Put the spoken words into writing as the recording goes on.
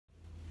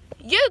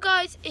Yo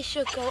guys, it's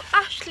your girl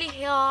Ashley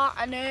here.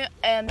 I know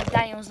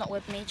Daniel's not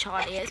with me,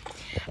 Charlie is.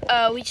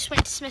 We just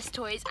went to Smith's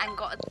Toys and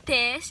got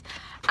this,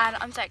 and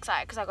I'm so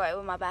excited because I got it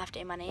with my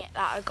birthday money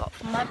that I got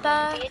for my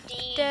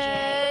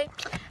birthday.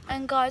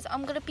 And guys,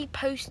 I'm gonna be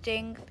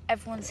posting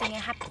everyone singing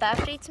happy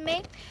birthday to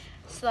me,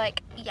 so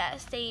like yeah,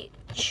 stay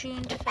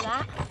tuned for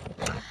that.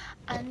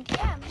 And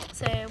yeah,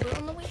 so we're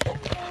on the way home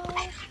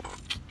now.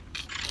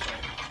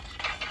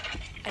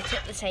 I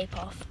took the tape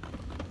off.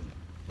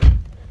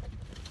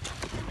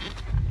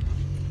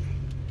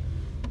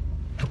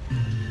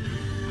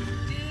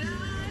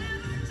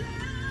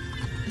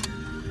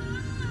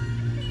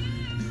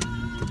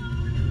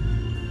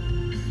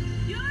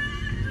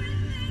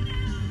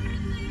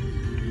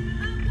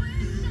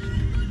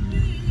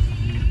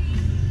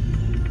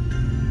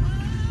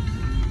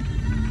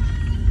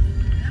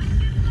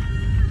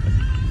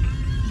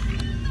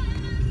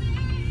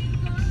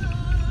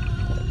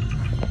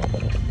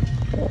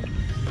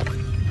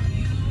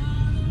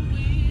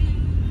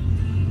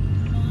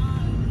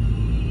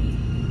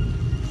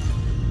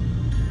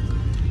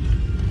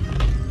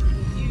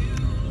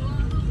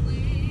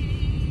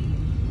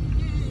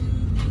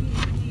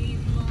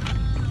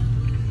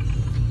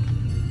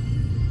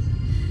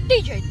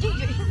 DJ.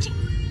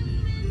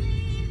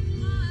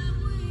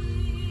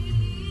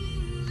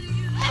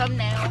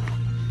 Thumbnail.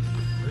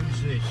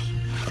 Who's this?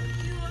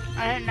 I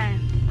don't know.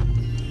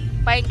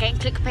 But I ain't getting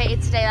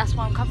clickbaited today, that's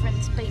why I'm covering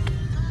this beat.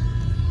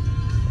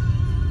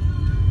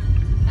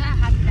 How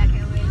happy that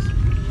girl is.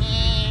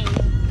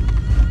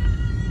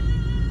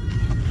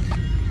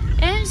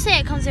 It don't say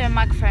it comes with a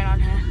microphone on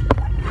her.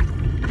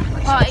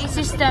 Oh, it's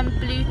just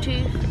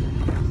Bluetooth.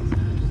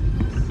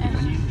 When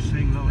you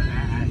sing like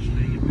that,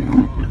 Ashley, you'll be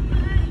fine.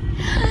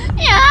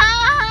 Yeah.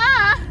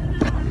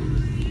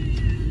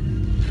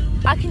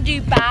 I can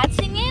do bad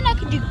singing, I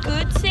can do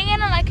good singing,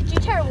 and I can do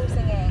terrible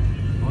singing.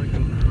 I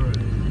can through.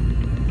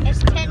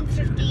 It's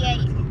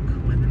 10:58.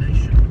 When the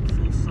nation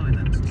falls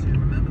silent to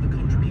remember the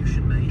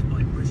contribution made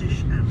by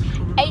British and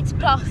 8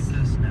 plus.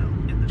 personnel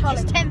in the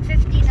Charlie. It's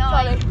 10:59.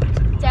 Charlie.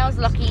 Dale's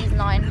lucky he's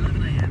 9.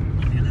 11 a.m.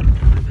 on the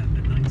 11th of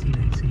November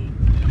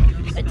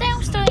 1918. But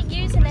Dale started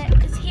using it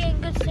because he ain't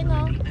a good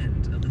singer. The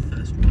end of the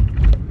First World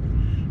War.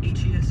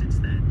 Each year since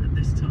then, at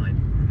this time,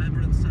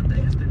 Remembrance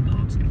Sunday has been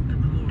marked at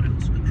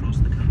memorials across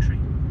the country.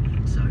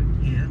 So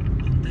here,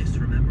 on this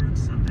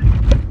Remembrance Sunday,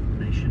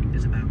 the nation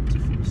is about to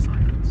fall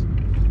silent.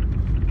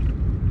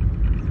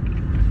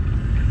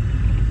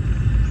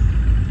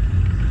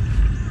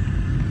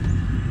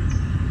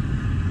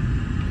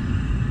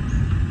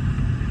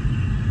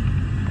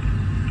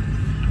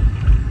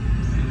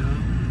 See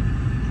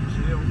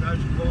how it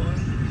goes by?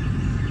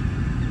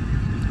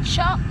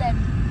 Shut up then.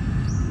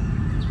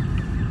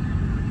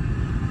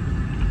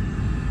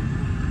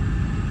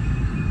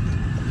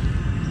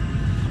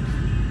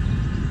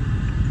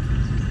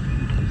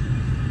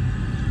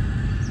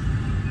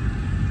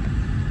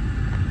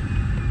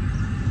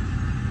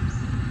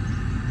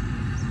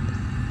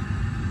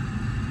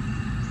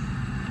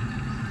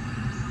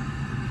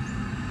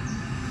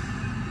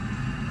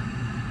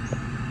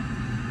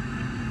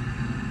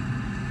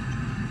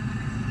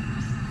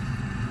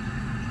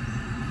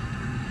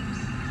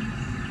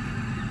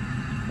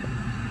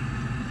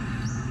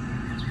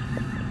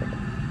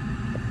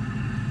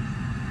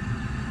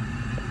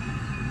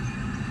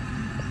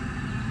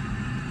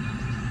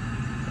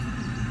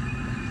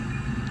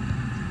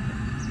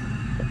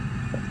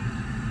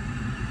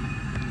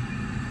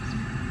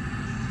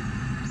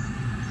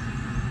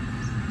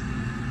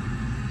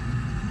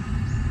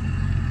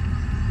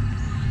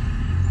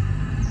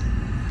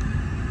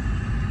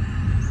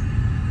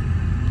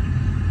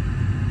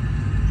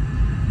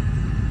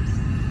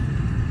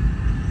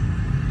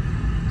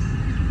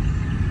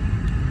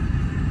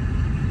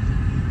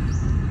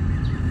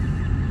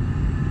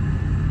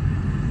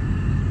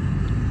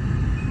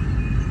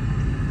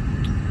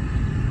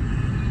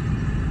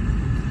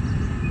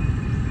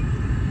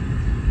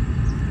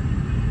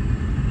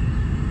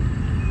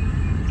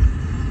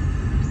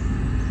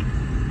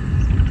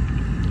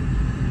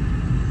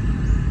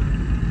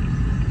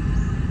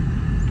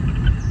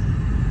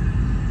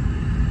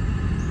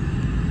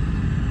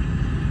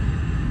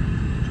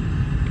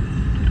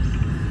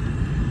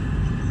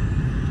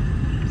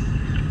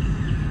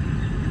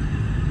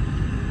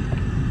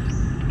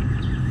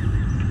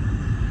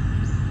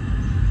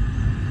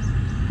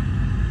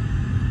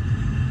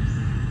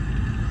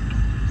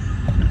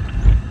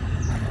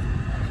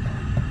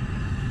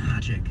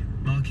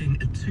 Marking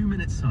a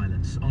 2-minute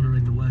silence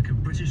honouring the work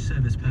of British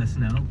service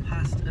personnel,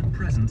 past and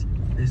present,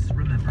 this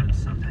Remembrance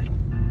Sunday.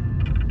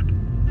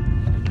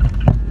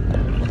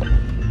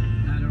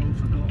 Now they're all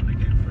forgotten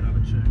again for another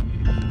 2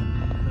 years.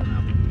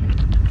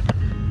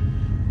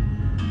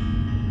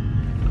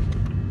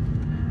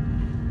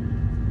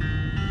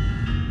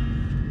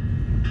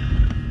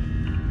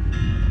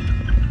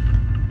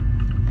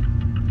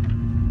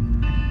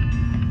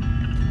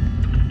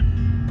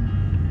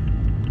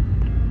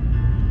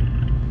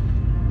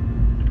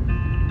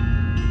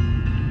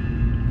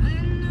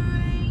 When the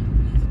rain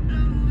is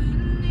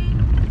blowing in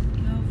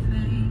your face.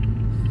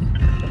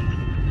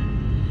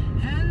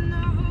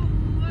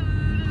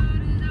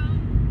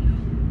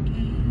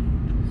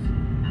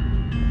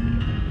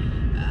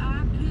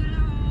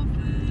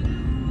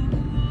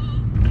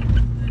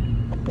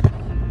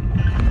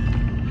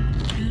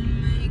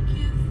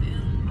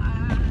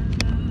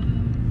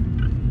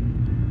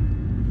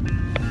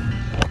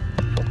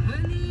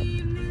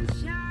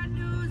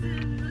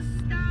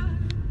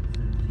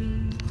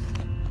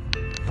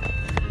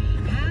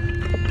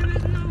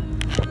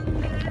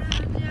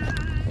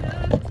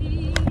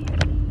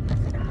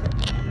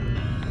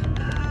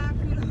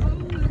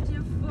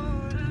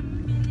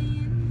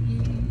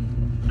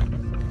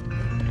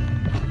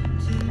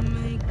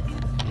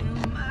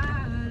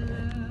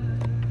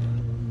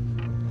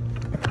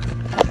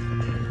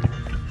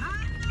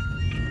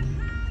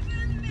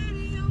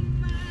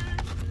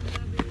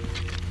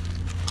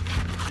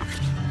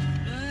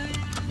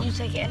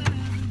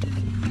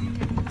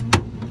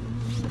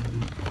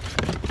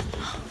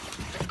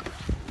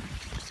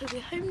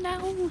 now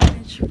I'm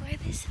gonna try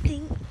this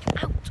thing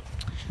out.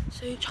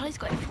 So Charlie's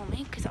got it for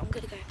me because I'm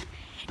gonna go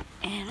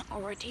in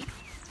already.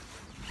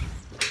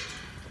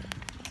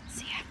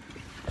 So yeah.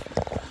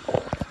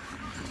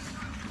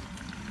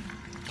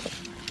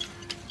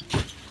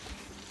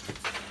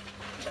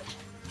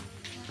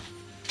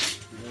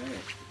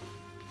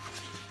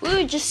 We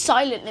were just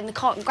silent in the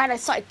car and Grandad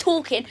started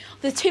talking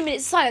with 2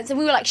 minutes of silence and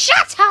we were like,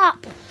 shut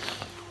up!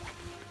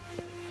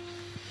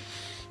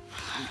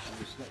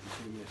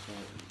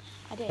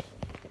 I did.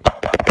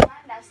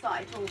 Grandad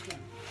started talking.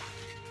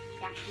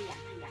 Yappy,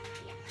 yappy,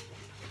 yappy, yappy.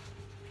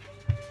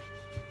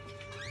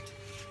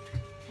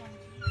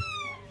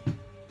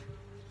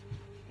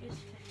 It's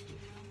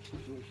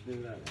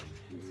 £50.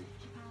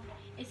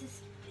 It's just,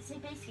 see,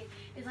 basically,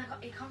 it's like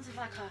it comes with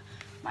like a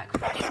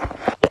microphone.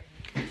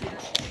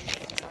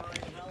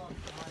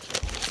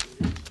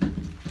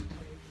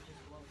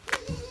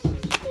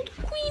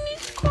 Queen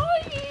is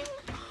crying.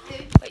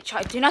 Wait,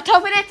 Charlie, do not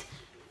open it.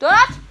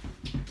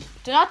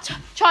 Do not.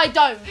 Charlie,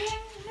 don't.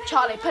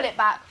 Charlie, put it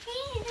back.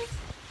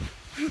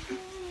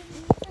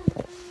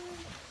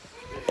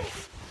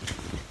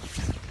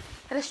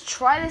 Let's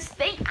try this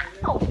thing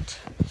out.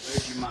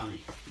 Where's your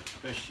money?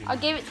 I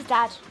gave it to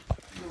Dad.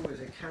 There's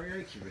a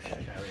karaoke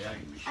machine.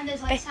 And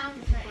there's like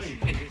sound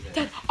effects.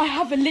 Dad, I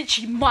have a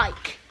literally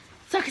mic.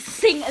 So I can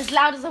sing as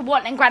loud as I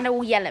want and Grandad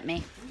will yell at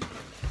me.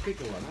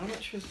 Bigger one, how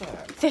much was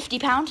that?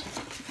 £50.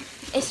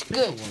 It's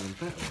good. Bigger one and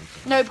better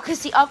one. No,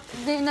 because the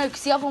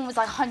other one was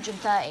like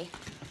 130.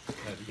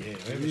 Yeah,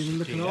 even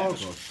look at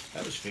Argos.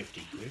 That was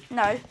 50 quid.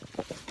 No.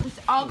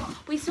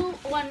 We saw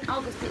one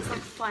Argos, but it's like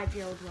a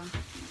 5-year-old one.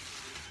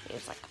 It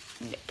was like,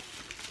 nope.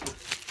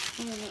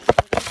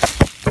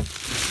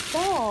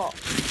 Stop.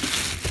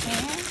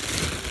 Yeah.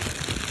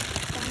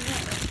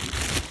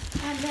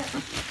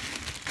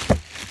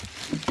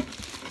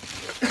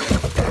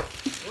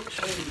 What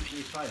channel can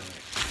you play on it?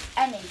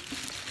 Any.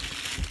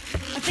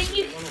 I think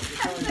you...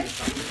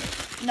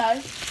 No,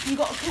 you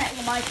got to connect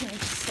the mic and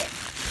just sit.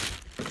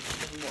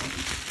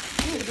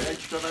 Have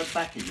you got those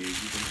backing views?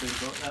 You can think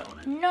like that on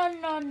it. No.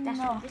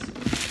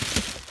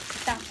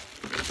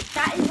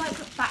 That is like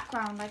the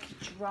background, like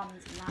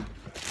drums and that.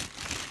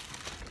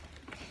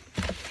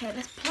 Okay,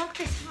 let's plug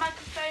this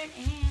microphone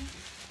in.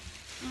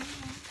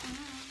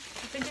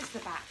 I think it's the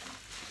back.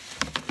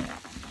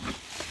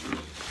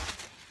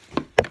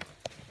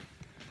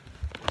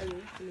 Hello.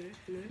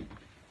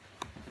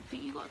 I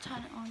think you got to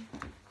turn it on.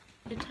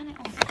 You turn it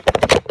on.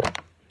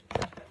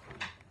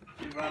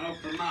 You run off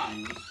the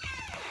mains,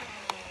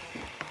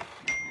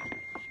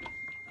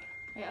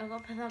 Wait, I've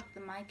got to plug the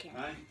mic in.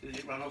 eh? Does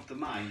it run off the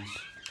mains?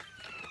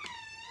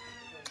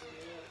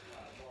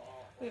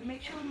 Wait,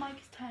 make sure the mic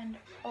is turned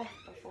off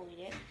before we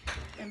do it.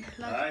 Then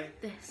plug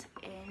Right. this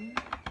in.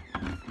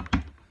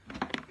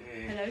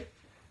 Yeah. Hello?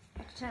 I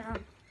have to turn it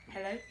on.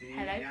 Hello?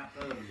 Hello? Yeah,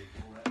 early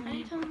for I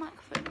need to turn the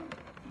microphone on.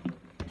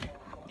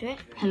 Do it.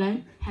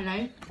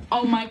 Hello?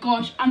 Oh my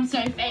gosh, I'm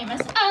so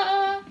famous.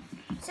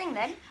 Sing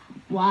then.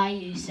 Why are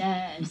you so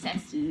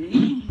obsessed with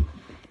me?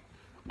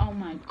 Oh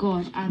my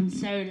gosh, I'm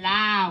so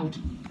loud.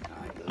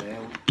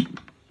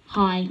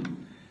 Hi.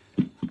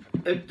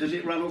 Does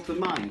it run off the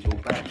mains or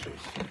batteries?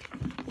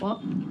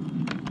 What?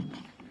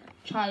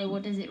 Charlie,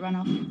 what does it run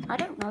off? I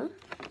don't know.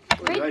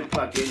 Well, you ain't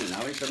plugged in and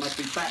now, there must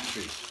be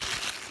batteries.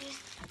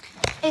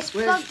 It's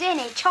plugged in,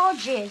 it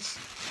charges.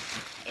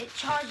 It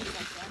charges,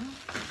 I think.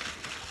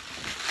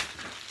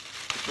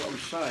 That's what I'm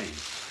saying.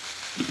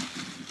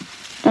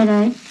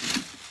 Hello.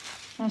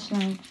 That's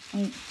right.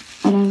 Wait.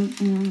 Hello.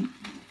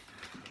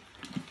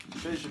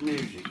 There's the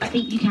music. I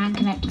think you can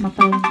connect to my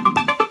phone.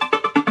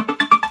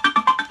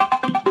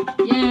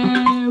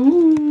 Yeah.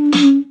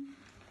 Woo.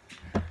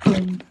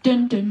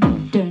 Dun dun dun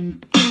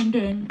dun dun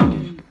dun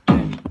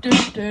dun dun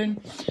dun.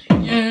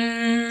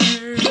 Yeah.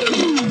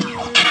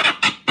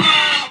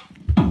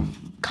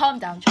 Calm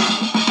down,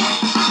 Charlie.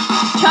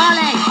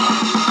 Charlie!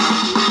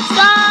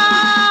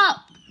 Stop!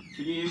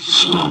 Can you use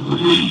the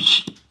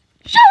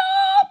Shut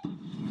up!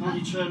 Can't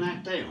you turn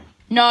that down?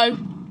 No.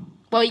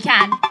 Well, you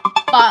can,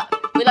 but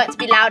we like to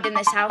be loud in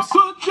this house.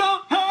 Put your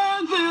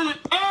hands in the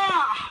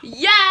air!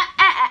 Yeah!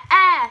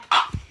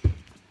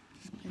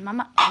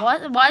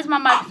 Why is my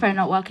microphone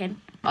not working?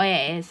 Oh,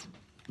 yeah, it is.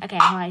 Okay,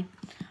 hi.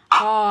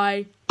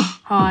 Hi.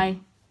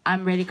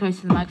 I'm really close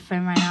to the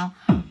microphone right now.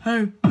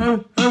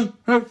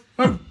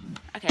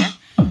 Okay.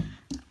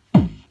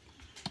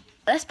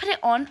 Let's put it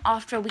on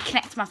after we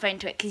connect my phone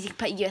to it, because you can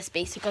put a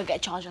USB, so go get a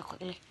charger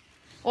quickly.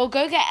 Or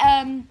go get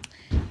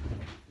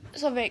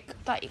something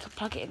that you can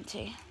plug it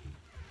into.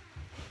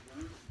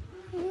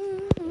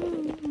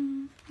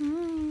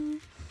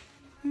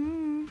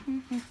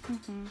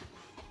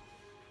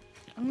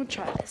 I'm gonna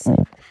try this.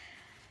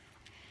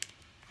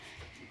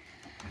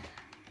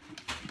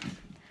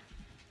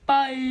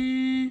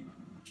 Bye.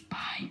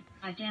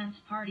 My dance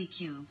party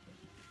cube.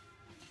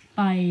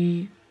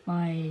 Bye.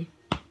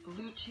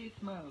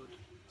 Bluetooth mode.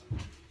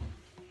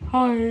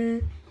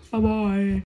 Hi. Bye-bye.